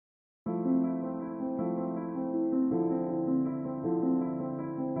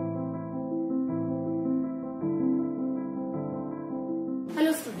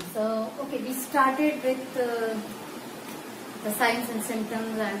we started with the signs and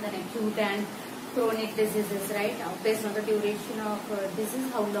symptoms and then acute and chronic diseases, right? Based on the duration of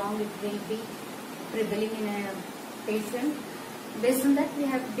disease, how long it will be prevailing in a patient. Based on that, we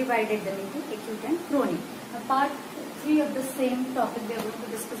have divided them into acute and chronic. Part 3 of the same topic, we are going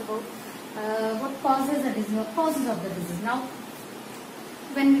to discuss about what causes a disease or causes of the disease. Now,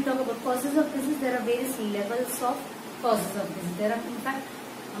 when we talk about causes of disease, there are various levels of causes of disease. There are in fact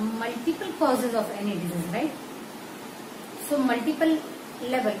multiple causes of any disease, right? So multiple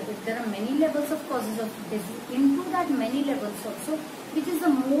level, if there are many levels of causes of disease, into that many levels also, which is the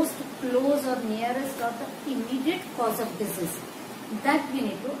most close or nearest or the immediate cause of disease, that we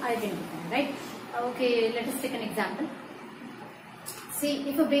need to identify, right? Okay, let us take an example. See,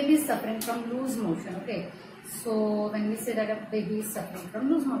 if a baby is suffering from loose motion, okay, so when we say that a baby is suffering from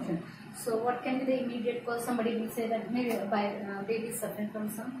loose motion, so what can be the immediate cause? Somebody will say that maybe a baby is suffering from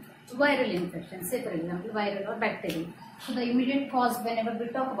some viral infection, say for example viral or bacterial. So the immediate cause, whenever we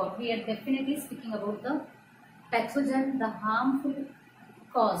talk about, we are definitely speaking about the pathogen, the harmful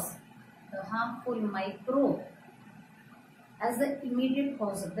cause, the harmful microbe as the immediate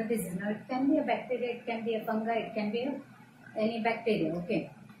cause of the disease. Now it can be a bacteria, it can be a fungi, it can be any bacteria, okay.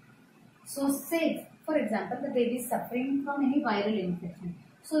 So say for example the baby is suffering from any viral infection.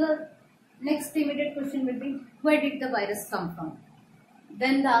 So the next immediate question will be, where did the virus come from?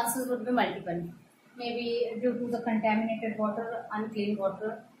 Then the answers would be multiple. Maybe due to the contaminated water, unclean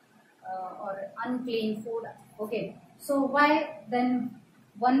water, or unclean food. Okay. So why then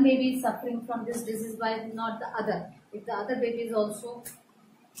one baby is suffering from this disease, why not the other? If the other baby is also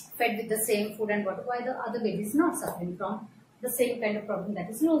fed with the same food and water, why the other baby is not suffering from the same kind of problem, that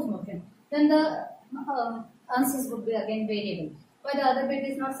is loose motion? Then the answers would be again variable. Why the other baby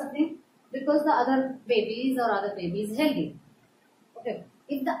is not suffering? Because the other babies or other baby is healthy. Okay.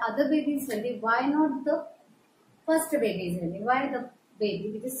 If the other baby is healthy, why not the first baby is healthy? Why the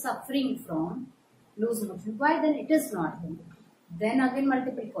baby which is suffering from loose motion, why then it is not healthy? Then again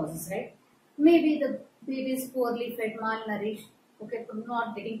multiple causes, right? Maybe the baby is poorly fed, malnourished, okay,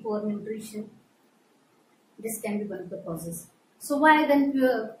 not getting poor nutrition. This can be one of the causes. So why then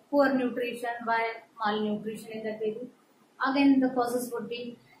poor nutrition, why malnutrition in that baby? Again the causes would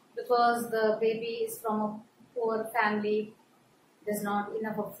be because the baby is from a poor family, there's not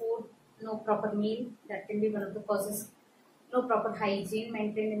enough of food, no proper meal, that can be one of the causes. No proper hygiene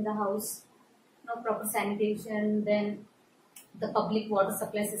maintained in the house, no proper sanitation, then the public water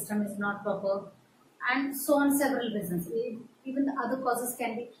supply system is not proper, and so on, several reasons. Even the other causes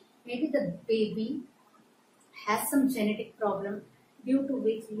can be, maybe the baby has some genetic problem due to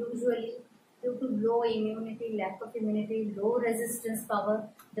which usually due to low immunity, lack of immunity, low resistance power,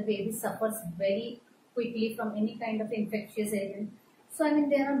 the baby suffers very quickly from any kind of infectious agent. So I mean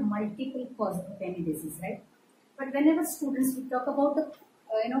there are multiple causes of any disease, right? But whenever students we talk about the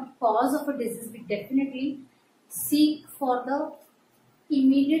cause of a disease, we definitely seek for the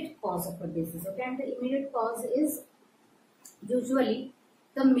immediate cause of a disease, okay? And the immediate cause is usually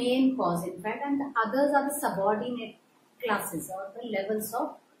the main cause in fact, and the others are the subordinate classes or the levels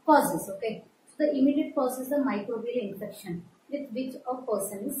of causes, okay? So the immediate cause is the microbial infection with which a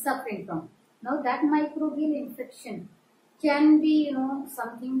person is suffering from. Now that microbial infection can be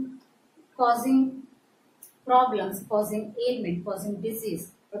something causing problems, causing ailment, causing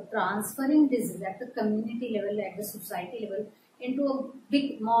disease, or transferring disease at the community level, at the society level into a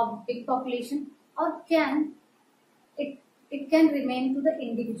big mob, big population, or it can remain to the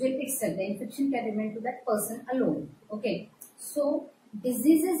individual itself. The infection can remain to that person alone. Okay. So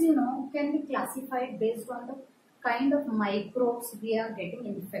diseases, can be classified based on the kind of microbes we are getting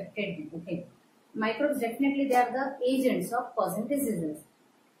infected with. Okay. Microbes, definitely they are the agents of causing diseases.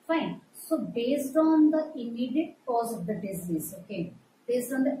 Fine. So based on the immediate cause of the disease, okay,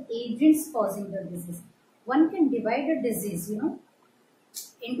 based on the agents causing the disease, one can divide a disease,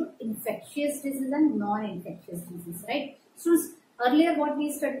 into infectious disease and non-infectious disease, right? So earlier what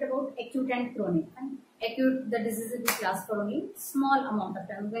we studied about acute and chronic. And acute, the diseases which last for only small amount of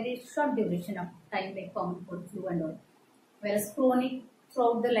time, very short duration of time, like common cold, flu and all. Whereas chronic,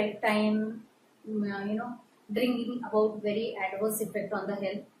 throughout the lifetime, bringing about very adverse effect on the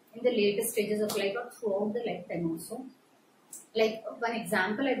health in the later stages of life or throughout the lifetime also. Like one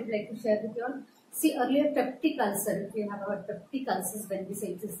example I would like to share with you all. See, earlier peptic ulcer, if you have heard peptic ulcers, when we say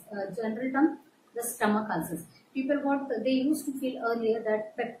it is general term, the stomach ulcers. People they used to feel earlier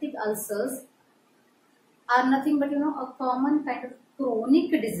that peptic ulcers are nothing but a common kind of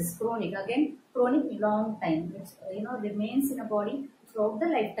chronic disease. Chronic, again chronic long time, which remains in a body throughout the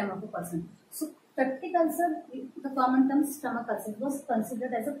lifetime of a person. So peptic ulcer, the common term stomach ulcer, was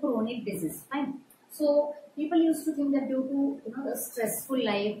considered as a chronic disease. Fine. So people used to think that due to the stressful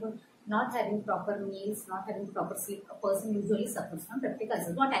life, not having proper meals, not having proper sleep, a person usually suffers from peptic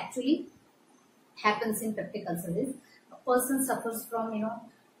ulcer. What actually happens in peptic ulcer is a person suffers from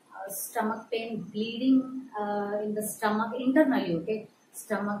stomach pain, bleeding in the stomach internally. Okay,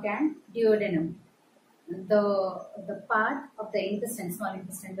 stomach and duodenum, the part of the intestine, small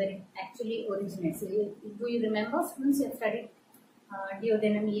intestine, where it actually originates. So do you remember, students, you have studied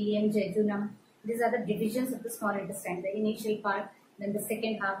duodenum, ileum, jejunum? These are the divisions of the small intestine, the initial part, then the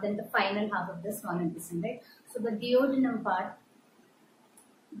second half, then the final half of the small intestine, right? So the duodenum part,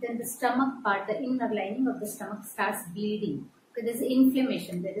 then the stomach part, the inner lining of the stomach starts bleeding. Okay, there is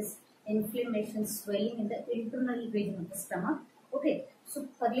inflammation. There is inflammation, swelling in the internal region of the stomach. Okay, so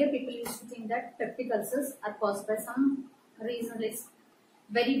earlier people used to think that peptic ulcers are caused by some reason, like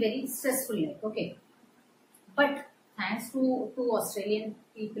very stressful life. Okay, but thanks to Australian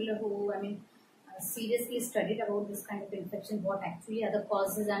people who, seriously studied about this kind of infection, what actually are the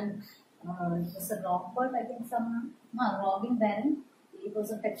causes, and it was a Robert, I think Robin Barron. He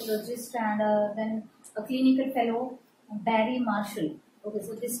was a pathologist, and then a clinical fellow, Barry Marshall. Okay,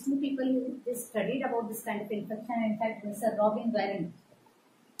 so these two people, they studied about this kind of infection. In fact, Mr. Robin Barron,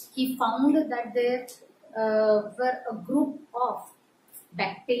 he found that there were a group of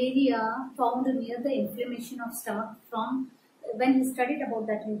bacteria found near the inflammation of stomach. From when he studied about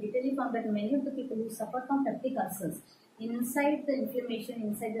that in detail, he found that many of the people who suffer from peptic ulcers, inside the inflammation,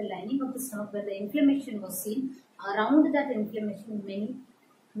 inside the lining of the stomach where the inflammation was seen, around that inflammation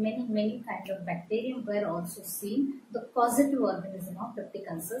many kinds of bacterium were also seen, the causative organism of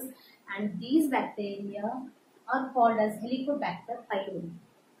peptic ulcers, and these bacteria are called as Helicobacter pylori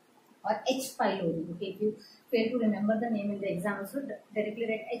or H. pylori. Okay, if you fail to remember the name in the exam, also directly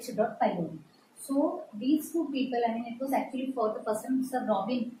write H. pylori. So these two people, it was actually for the person, Sir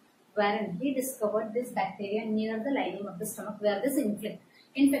Robin Warren, he discovered this bacteria near the lining of the stomach where this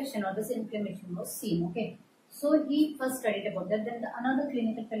infection or this inflammation was seen. Okay, so he first studied about that. Then another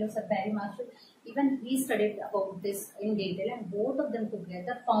clinical fellow, Sir Barry Marshall, even he studied about this in detail, and both of them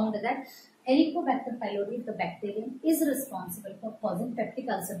together found that Helicobacter pylori, the bacterium, is responsible for causing peptic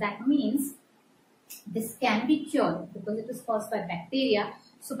ulcer. That means this can be cured because it is caused by bacteria.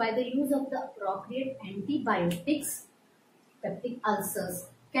 So by the use of the appropriate antibiotics, peptic ulcers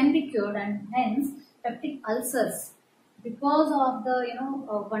can be cured, and hence peptic ulcers, because of the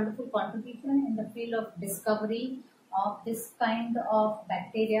wonderful contribution in the field of discovery of this kind of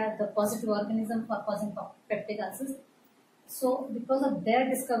bacteria, the positive organism for causing peptic ulcers. So because of their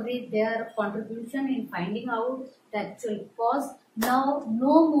discovery, their contribution in finding out the actual cause, now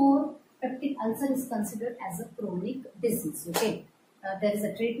no more peptic ulcer is considered as a chronic disease. Okay, there is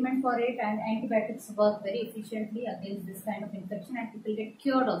a treatment for it, and antibiotics work very efficiently against this kind of infection, and people get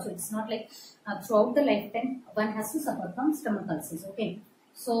cured also. It's not like throughout the lifetime one has to suffer from stomach ulcers. Okay,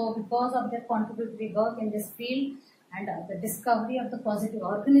 so because of their contributory work in this field and the discovery of the causative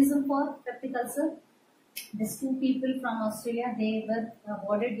organism for peptic ulcer, these two people from Australia, they were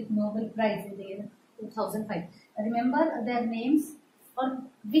awarded with Nobel Prize in the year 2005. Remember their names, or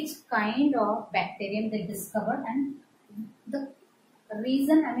which kind of bacterium they discovered, and the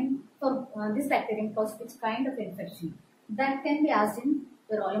reason, for this bacterium caused which kind of infection. That can be asked in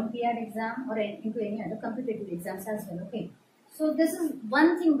your Olympiad exam or into any other competitive exams as well. Okay, so this is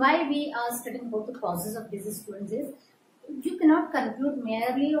one thing why we are studying about the causes of disease, students, is you cannot conclude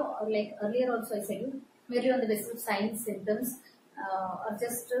merely, or like earlier also I said, you merely on the basis of signs, symptoms, or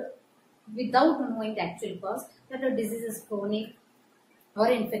just without knowing the actual cause, that a disease is chronic or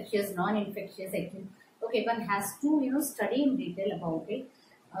infectious, non-infectious, acute. Okay, one has to study in detail about it,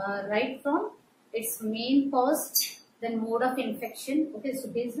 right from its main cause, then mode of infection. Okay, so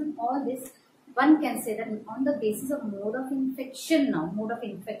based on all this, one can say that on the basis of mode of infection,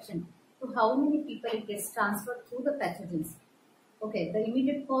 to how many people it gets transferred through the pathogens. Okay, the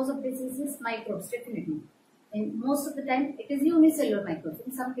immediate cause of disease is microbes, definitely. And most of the time it is unicellular microbes.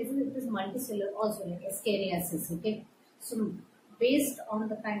 In some cases it is multicellular also, like Escherichiasis. Okay, so based on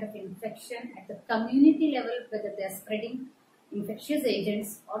the kind of infection at the community level, whether they are spreading infectious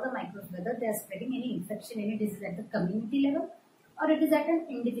agents or the microbes, whether they are spreading any infection, any disease at the community level, or it is at an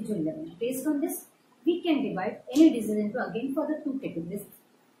individual level. Based on this, we can divide any disease into again further two categories,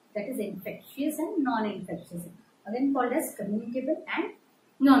 that is infectious and non-infectious, again called as communicable and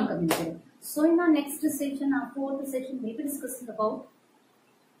non-communicable. So in our next session, our fourth session, we will be discussing about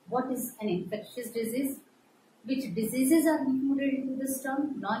what is an infectious disease, which diseases are included into this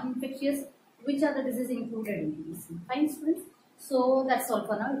term, non-infectious, which are the diseases included into this. Fine, students. So So that's all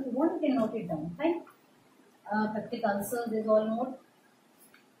for now. If you want, you can note it down. Fine. Peptic ulcers is all note.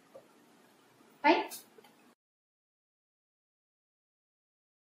 Fine.